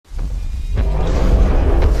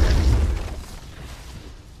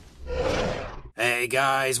Hey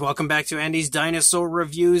guys, welcome back to Andy's Dinosaur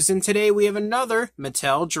Reviews, and today we have another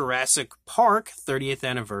Mattel Jurassic Park 30th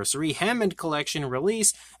Anniversary Hammond Collection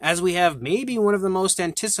release, as we have maybe one of the most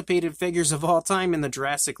anticipated figures of all time in the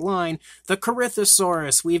Jurassic line, the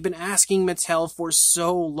Corythosaurus. We've been asking Mattel for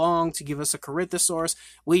so long to give us a Corythosaurus.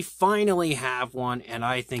 We finally have one, and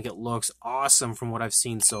I think it looks awesome from what I've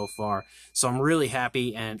seen so far. So I'm really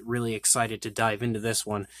happy and really excited to dive into this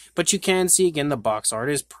one. But you can see, again, the box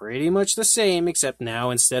art is pretty much the same, except now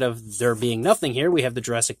instead of there being nothing here, we have the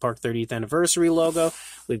Jurassic Park 30th Anniversary logo.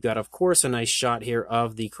 We've got, of course, a nice shot here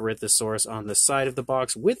of the Corythosaurus on the side of the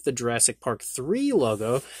box with the Jurassic Park 3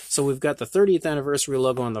 logo. So we've got the 30th Anniversary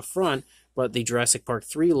logo on the front, but the Jurassic Park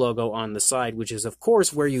 3 logo on the side, which is, of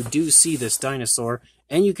course, where you do see this dinosaur.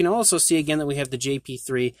 And you can also see, again, that we have the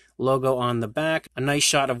JP3 logo on the back. A nice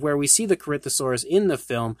shot of where we see the Corythosaurus in the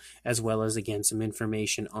film, as well as, again, some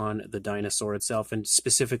information on the dinosaur itself, and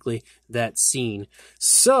specifically that scene.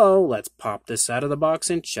 So, let's pop this out of the box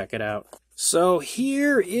and check it out. So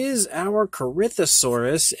here is our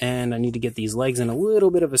Corythosaurus, and I need to get these legs in a little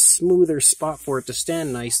bit of a smoother spot for it to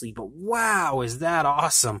stand nicely, but wow, is that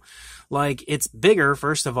awesome. Like, it's bigger,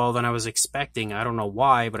 first of all, than I was expecting. I don't know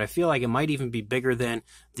why, but I feel like it might even be bigger than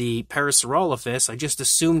the Parasaurolophus. I just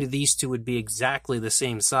assumed these two would be exactly the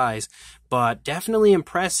same size, but definitely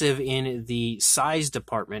impressive in the size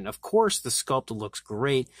department. Of course, the sculpt looks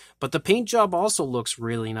great, but the paint job also looks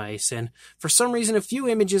really nice, and for some reason, a few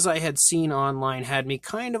images I had seen online had me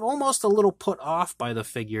kind of almost a little put off by the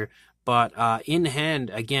figure. But in hand,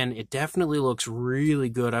 again, it definitely looks really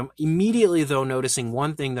good. I'm immediately, though, noticing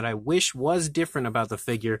one thing that I wish was different about the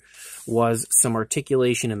figure was some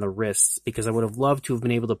articulation in the wrists, because I would have loved to have been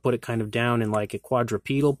able to put it kind of down in like a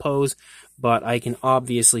quadrupedal pose, but I can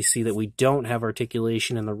obviously see that we don't have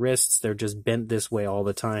articulation in the wrists. They're just bent this way all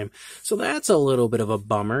the time. So that's a little bit of a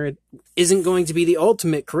bummer. It isn't going to be the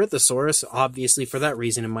ultimate Corythosaurus, obviously, for that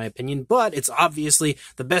reason, in my opinion, but it's obviously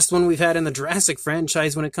the best one we've had in the Jurassic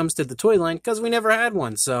franchise when it comes to the toy line, because we never had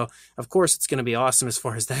one. So, of course, it's going to be awesome as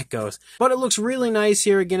far as that goes. But it looks really nice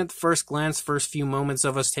here, again, at the first glance, first few moments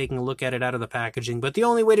of us taking a look at it out of the packaging. But the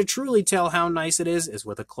only way to truly tell how nice it is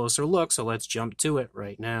with a closer look, so let's jump to it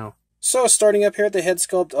right now. So, starting up here at the head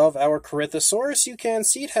sculpt of our Corythosaurus, you can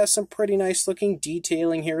see it has some pretty nice looking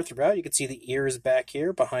detailing here throughout. You can see the ears back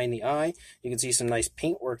here behind the eye. You can see some nice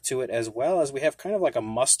paintwork to it, as well as we have kind of like a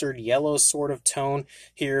mustard yellow sort of tone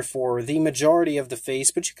here for the majority of the face,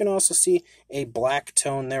 but you can also see a black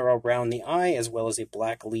tone there around the eye, as well as a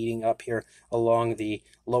black leading up here along the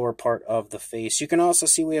lower part of the face. You can also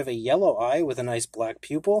see we have a yellow eye with a nice black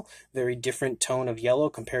pupil, very different tone of yellow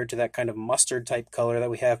compared to that kind of mustard type color that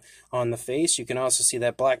we have on the face. You can also see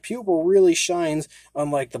that black pupil really shines,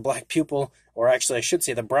 unlike the black pupil, or actually I should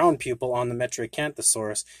say the brown pupil on the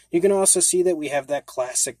Metriacanthosaurus. You can also see that we have that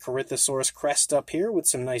classic Corythosaurus crest up here with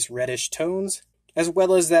some nice reddish tones, as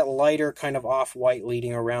well as that lighter kind of off-white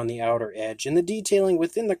leading around the outer edge. And the detailing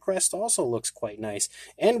within the crest also looks quite nice.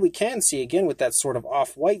 And we can see, again, with that sort of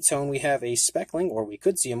off-white tone, we have a speckling, or we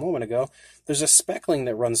could see a moment ago, there's a speckling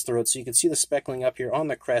that runs through it. So you can see the speckling up here on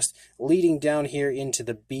the crest, leading down here into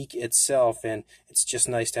the beak itself. And it's just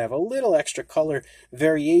nice to have a little extra color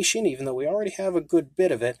variation, even though we already have a good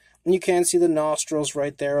bit of it. And you can see the nostrils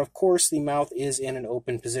right there. Of course, the mouth is in an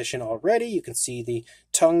open position already. You can see the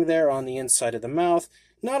tongue there on the inside of the mouth.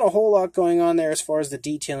 Not a whole lot going on there as far as the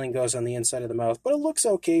detailing goes on the inside of the mouth, but it looks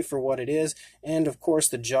okay for what it is. And of course,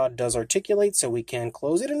 the jaw does articulate, so we can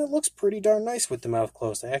close it, and it looks pretty darn nice with the mouth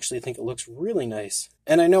closed. I actually think it looks really nice.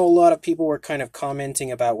 And I know a lot of people were kind of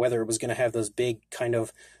commenting about whether it was going to have those big kind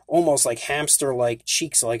of almost like hamster-like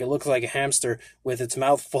cheeks, like it looks like a hamster with its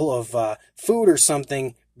mouth full of food or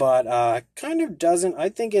something, but kind of doesn't.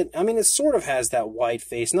 I mean, it sort of has that wide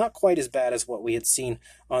face, not quite as bad as what we had seen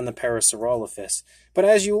on the Parasaurolophus. But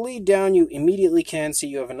as you lead down, you immediately can see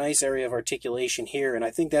you have a nice area of articulation here, and I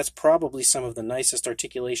think that's probably some of the nicest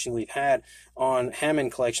articulation we've had on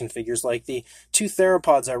Hammond Collection figures. Like the two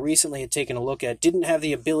theropods I recently had taken a look at didn't have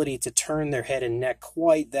the ability to turn their head and neck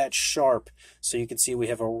quite that sharp, so you can see we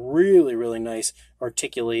have a really, really nice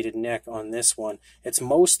articulated neck on this one. It's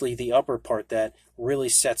mostly the upper part that really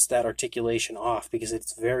sets that articulation off, because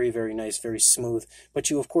it's very, very nice, very smooth. But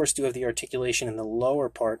you, of course, do have the articulation in the lower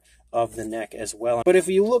part of the neck as well. But if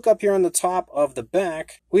you look up here on the top of the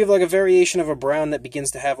back, we have like a variation of a brown that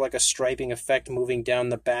begins to have like a striping effect moving down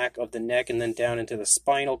the back of the neck and then down into the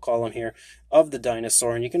spinal column here of the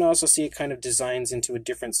dinosaur. And you can also see it kind of designs into a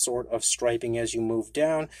different sort of striping as you move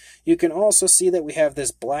down. You can also see that we have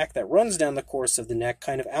this black that runs down the course of the neck,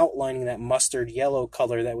 kind of outlining that mustard yellow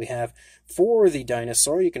color that we have for the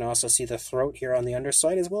dinosaur. You can also see the throat here on the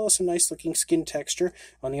underside, as well as some nice looking skin texture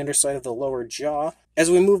on the underside of the lower jaw. As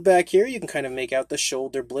we move back here, you can kind of make out the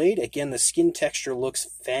shoulder blade. Again, the skin texture looks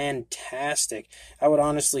fantastic. I would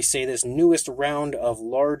honestly say this newest round of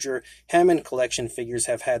larger Hammond Collection figures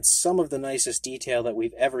have had some of the nicest detail that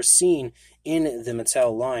we've ever seen in the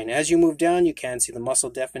Mattel line. As you move down, you can see the muscle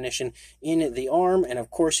definition in the arm, and of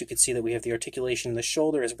course you can see that we have the articulation in the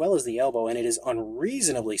shoulder as well as the elbow, and it is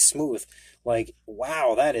unreasonably smooth. Like,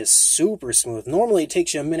 wow, that is super smooth. Normally it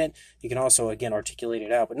takes you a minute. You can also, again, articulate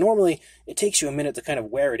it out, but normally it takes you a minute to kind of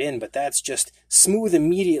wear it in, but that's just smooth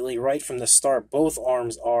immediately right from the start. Both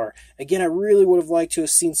arms are. Again, I really would have liked to have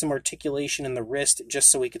seen some articulation in the wrist just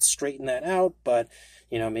so we could straighten that out, but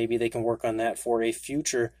you know, maybe they can work on that for a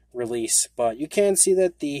future release. But you can see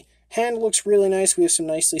that the hand looks really nice. We have some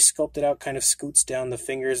nicely sculpted out kind of scoots down the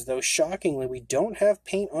fingers, though shockingly we don't have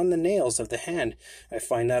paint on the nails of the hand. I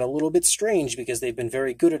find that a little bit strange because they've been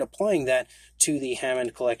very good at applying that to the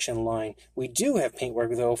Hammond Collection line. We do have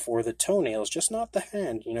paintwork though for the toenails, just not the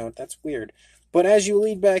hand. You know, that's weird. But as you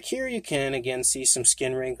lead back here, you can again see some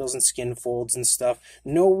skin wrinkles and skin folds and stuff.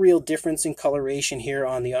 No real difference in coloration here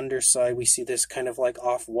on the underside. We see this kind of like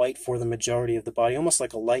off-white for the majority of the body, almost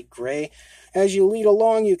like a light gray. As you lead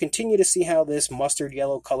along, you continue to see how this mustard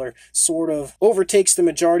yellow color sort of overtakes the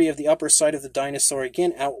majority of the upper side of the dinosaur,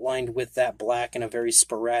 again outlined with that black and a very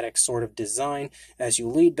sporadic sort of design. As you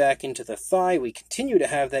lead back into the thigh, we continue to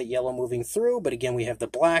have that yellow moving through, but again we have the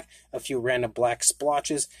black, a few random black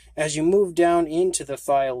splotches. As you move down into the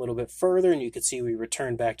thigh a little bit further, and you can see we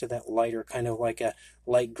return back to that lighter kind of like a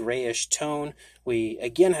light grayish tone. We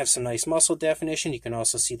again have some nice muscle definition. You can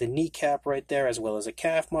also see the kneecap right there as well as a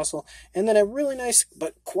calf muscle, and then a really nice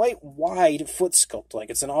but quite wide foot sculpt. Like,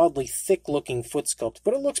 it's an oddly thick looking foot sculpt,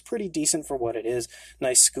 but it looks pretty decent for what it is.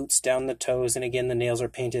 Nice scoots down the toes, and again the nails are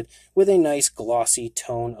painted with a nice glossy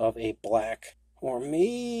tone of a black, or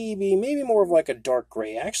maybe more of like a dark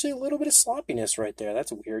gray. Actually, a little bit of sloppiness right there.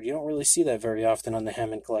 That's weird. You don't really see that very often on the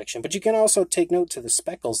Hammond Collection. But you can also take note to the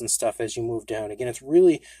speckles and stuff as you move down. Again, it's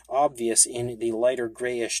really obvious in the lighter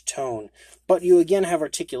grayish tone. But you again have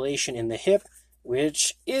articulation in the hip,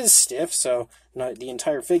 which is stiff, so the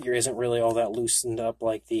entire figure isn't really all that loosened up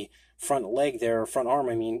like the front leg there, or front arm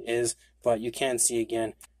I mean, is. But you can see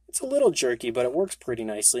again, it's a little jerky, but it works pretty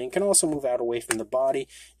nicely and can also move out away from the body.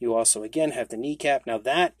 You also, again, have the kneecap. Now,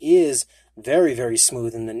 that is very, very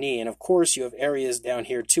smooth in the knee. And, of course, you have areas down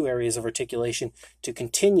here, 2 areas of articulation to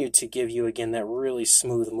continue to give you, again, that really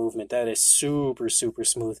smooth movement. That is super, super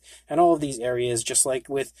smooth. And all of these areas, just like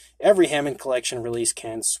with every Hammond Collection release,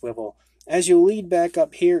 can swivel. As you lead back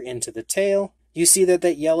up here into the tail, you see that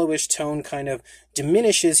that yellowish tone kind of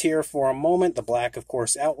diminishes here for a moment, the black, of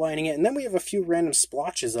course, outlining it, and then we have a few random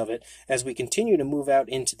splotches of it as we continue to move out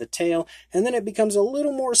into the tail, and then it becomes a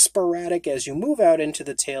little more sporadic as you move out into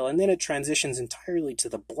the tail, and then it transitions entirely to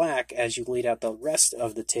the black as you lead out the rest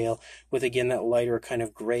of the tail, with, again, that lighter kind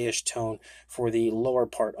of grayish tone for the lower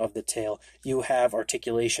part of the tail. You have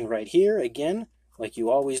articulation right here, again, like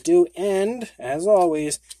you always do, and as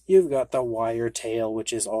always, you've got the wire tail,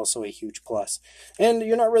 which is also a huge plus. And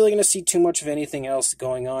you're not really going to see too much of anything else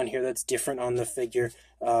going on here that's different on the figure,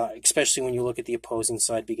 especially when you look at the opposing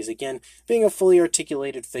side, because again, being a fully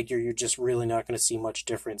articulated figure, you're just really not going to see much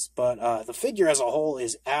difference. But the figure as a whole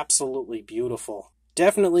is absolutely beautiful.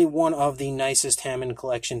 Definitely one of the nicest Hammond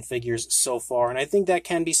Collection figures so far, and I think that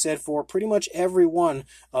can be said for pretty much every one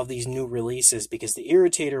of these new releases, because the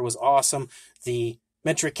Irritator was awesome, the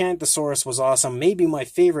Metriacanthosaurus was awesome, maybe my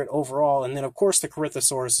favorite overall, and then of course the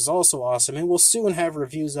Corythosaurus is also awesome, and we'll soon have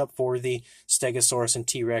reviews up for the Stegosaurus and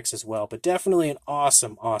T-Rex as well, but definitely an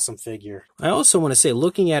awesome, awesome figure. I also want to say,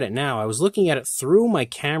 looking at it now, I was looking at it through my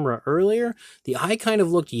camera earlier, the eye kind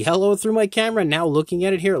of looked yellow through my camera, now looking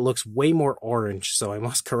at it here, it looks way more orange, so I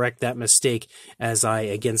must correct that mistake, as I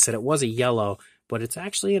again said it was a yellow, but it's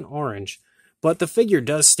actually an orange. But the figure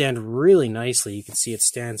does stand really nicely. You can see it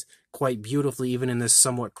stands quite beautifully even in this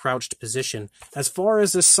somewhat crouched position. As far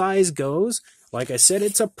as the size goes, like I said,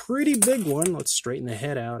 it's a pretty big one. Let's straighten the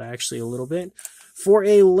head out actually a little bit. For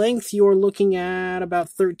a length, you're looking at about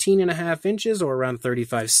 13.5 inches or around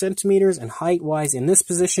 35 centimeters, and height-wise in this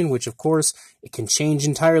position, which of course it can change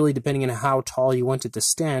entirely depending on how tall you want it to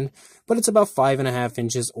stand, but it's about 5.5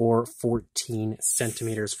 inches or 14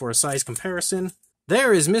 centimeters. For a size comparison,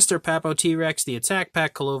 there is Mr. Papo T-Rex, the Attack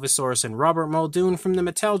Pack Corythosaurus, and Robert Muldoon from the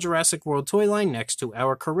Mattel Jurassic World toy line next to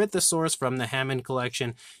our Corythosaurus from the Hammond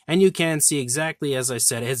Collection. And you can see exactly as I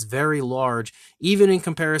said, it's very large. Even in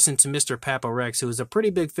comparison to Mr. Papo Rex, who is a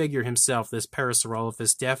pretty big figure himself, this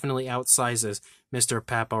Parasaurolophus definitely outsizes Mr.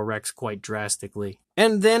 Papo Rex quite drastically.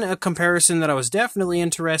 And then a comparison that I was definitely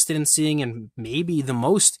interested in seeing, and maybe the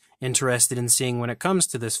most interested in seeing when it comes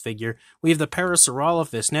to this figure, we have the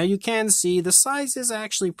Parasaurolophus. Now you can see the size is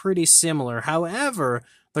actually pretty similar. However,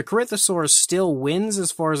 the Corythosaurus still wins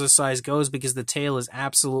as far as the size goes because the tail is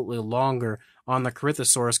absolutely longer on the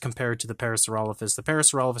Corythosaurus compared to the Parasaurolophus. The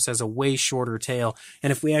Parasaurolophus has a way shorter tail,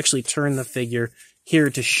 and if we actually turn the figure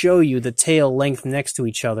here to show you the tail length next to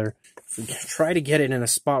each other, try to get it in a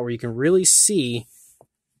spot where you can really see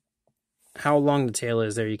how long the tail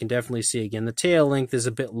is there. You can definitely see again the tail length is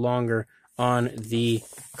a bit longer on the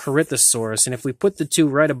Corythosaurus, and if we put the two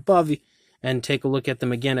right above and take a look at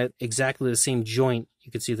them again at exactly the same joint,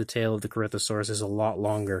 you can see the tail of the Corythosaurus is a lot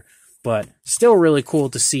longer. But still really cool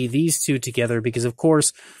to see these two together because, of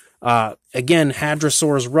course, again,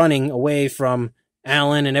 Hadrosaurus running away from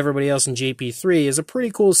Alan and everybody else in JP3 is a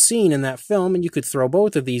pretty cool scene in that film, and you could throw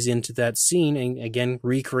both of these into that scene and, again,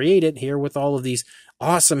 recreate it here with all of these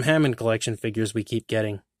awesome Hammond Collection figures we keep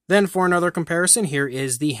getting. Then for another comparison, here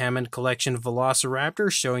is the Hammond Collection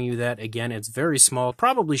Velociraptor, showing you that, again, it's very small.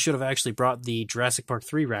 Probably should have actually brought the Jurassic Park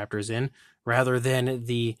 3 Raptors in, rather than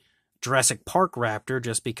the Jurassic Park Raptor,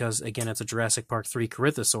 just because, again, it's a Jurassic Park 3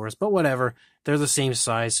 Corythosaurus, but whatever. They're the same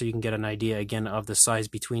size, so you can get an idea, again, of the size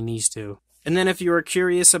between these two. And then if you are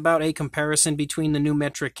curious about a comparison between the new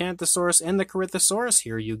Metriacanthosaurus and the Corythosaurus,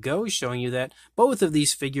 here you go, showing you that both of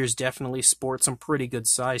these figures definitely sport some pretty good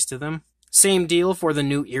size to them. Same deal for the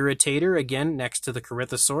new Irritator, again, next to the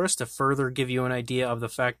Corythosaurus, to further give you an idea of the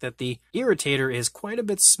fact that the Irritator is quite a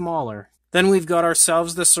bit smaller. Then we've got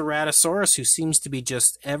ourselves the Ceratosaurus, who seems to be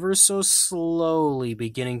just ever so slowly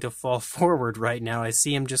beginning to fall forward right now. I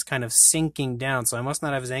see him just kind of sinking down, so I must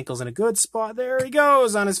not have his ankles in a good spot. There he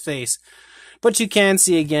goes on his face. But you can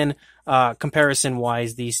see, again,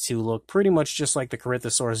 comparison-wise, these two look pretty much just like the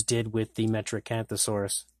Corythosaurus did with the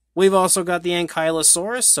Metriacanthosaurus. We've also got the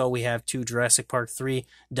Ankylosaurus, so we have two Jurassic Park 3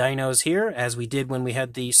 dinos here, as we did when we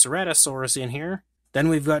had the Ceratosaurus in here. Then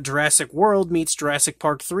we've got Jurassic World meets Jurassic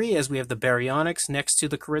Park 3, as we have the Baryonyx next to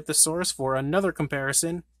the Corythosaurus for another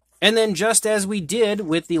comparison. And then just as we did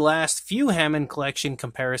with the last few Hammond Collection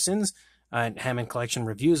comparisons, Hammond Collection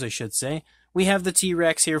reviews, I should say, we have the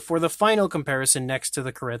T-Rex here for the final comparison next to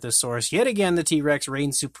the Corythosaurus. Yet again, the T-Rex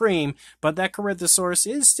reigns supreme, but that Corythosaurus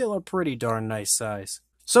is still a pretty darn nice size.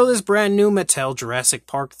 So this brand new Mattel Jurassic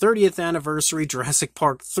Park 30th Anniversary Jurassic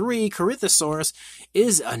Park 3 Corythosaurus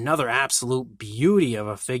is another absolute beauty of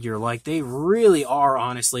a figure. Like, they really are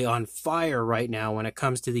honestly on fire right now when it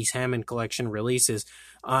comes to these Hammond Collection releases.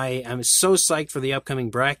 I am so psyched for the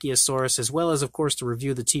upcoming Brachiosaurus, as well as, of course, to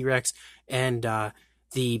review the T-Rex and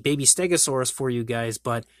the baby Stegosaurus for you guys,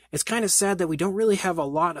 but it's kind of sad that we don't really have a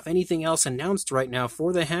lot of anything else announced right now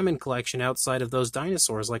for the Hammond Collection outside of those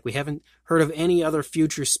dinosaurs. Like, we haven't heard of any other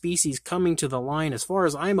future species coming to the line as far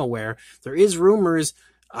as I'm aware. There is rumors,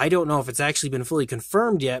 I don't know if it's actually been fully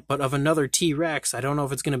confirmed yet, but of another T-Rex. I don't know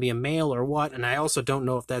if it's going to be a male or what, and I also don't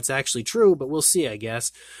know if that's actually true, but we'll see, I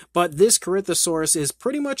guess. But this Corythosaurus is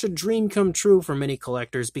pretty much a dream come true for many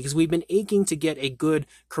collectors, because we've been aching to get a good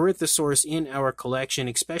Corythosaurus in our collection,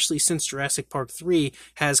 especially since Jurassic Park 3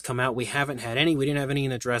 has come out. We haven't had any. We didn't have any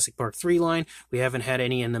in the Jurassic Park 3 line. We haven't had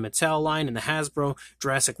any in the Mattel line, in the Hasbro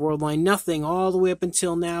Jurassic World line. Nothing all the way up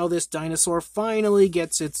until now. This dinosaur finally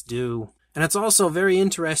gets its due. And it's also very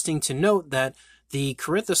interesting to note that the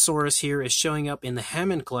Corythosaurus here is showing up in the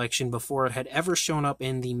Hammond Collection before it had ever shown up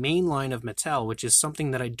in the main line of Mattel, which is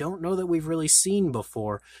something that I don't know that we've really seen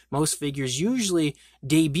before. Most figures usually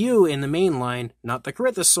debut in the main line, not the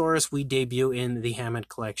Corythosaurus, we debut in the Hammond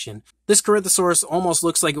Collection. This Corythosaurus almost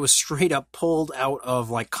looks like it was straight up pulled out of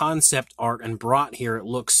like concept art and brought here. It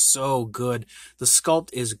looks so good. The sculpt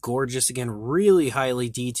is gorgeous, again, really highly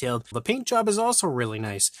detailed. The paint job is also really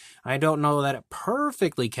nice. I don't know that it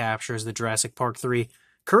perfectly captures the Jurassic Park 3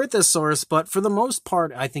 Corythosaurus, but for the most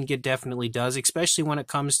part, I think it definitely does, especially when it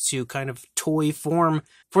comes to kind of toy form.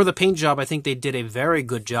 For the paint job, I think they did a very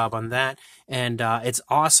good job on that, and it's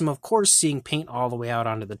awesome, of course, seeing paint all the way out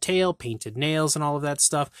onto the tail, painted nails and all of that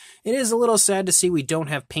stuff. It is a little sad to see we don't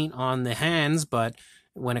have paint on the hands, but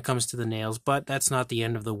when it comes to the nails, but that's not the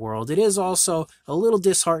end of the world. It is also a little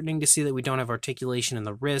disheartening to see that we don't have articulation in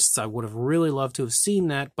the wrists. I would have really loved to have seen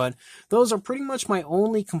that, but those are pretty much my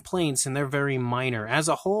only complaints, and they're very minor. As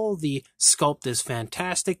a whole, the sculpt is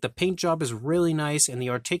fantastic, the paint job is really nice, and the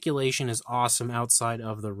articulation is awesome outside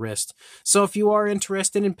of the wrist. So if you are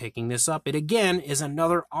interested in picking this up, it again is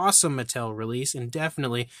another awesome Mattel release, and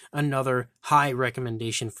definitely another high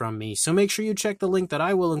recommendation from me. So make sure you check the link that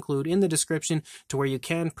I will include in the description to where you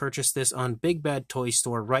can purchase this on Big Bad Toy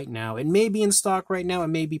Store right now. It may be in stock right now, it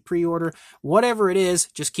may be pre-order, whatever it is,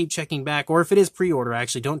 just keep checking back. Or if it is pre-order,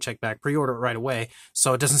 actually don't check back, pre-order it right away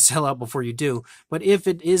so it doesn't sell out before you do. But if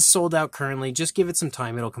it is sold out currently, just give it some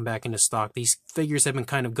time, it'll come back into stock. These figures have been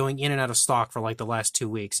kind of going in and out of stock for like the last 2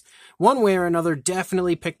 weeks. One way or another,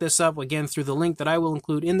 definitely pick this up again through the link that I will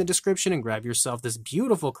include in the description and grab yourself this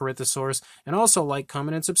beautiful Corythosaurus, and also like,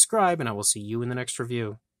 comment, and subscribe, and I will see you in the next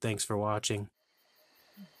review. Thanks for watching.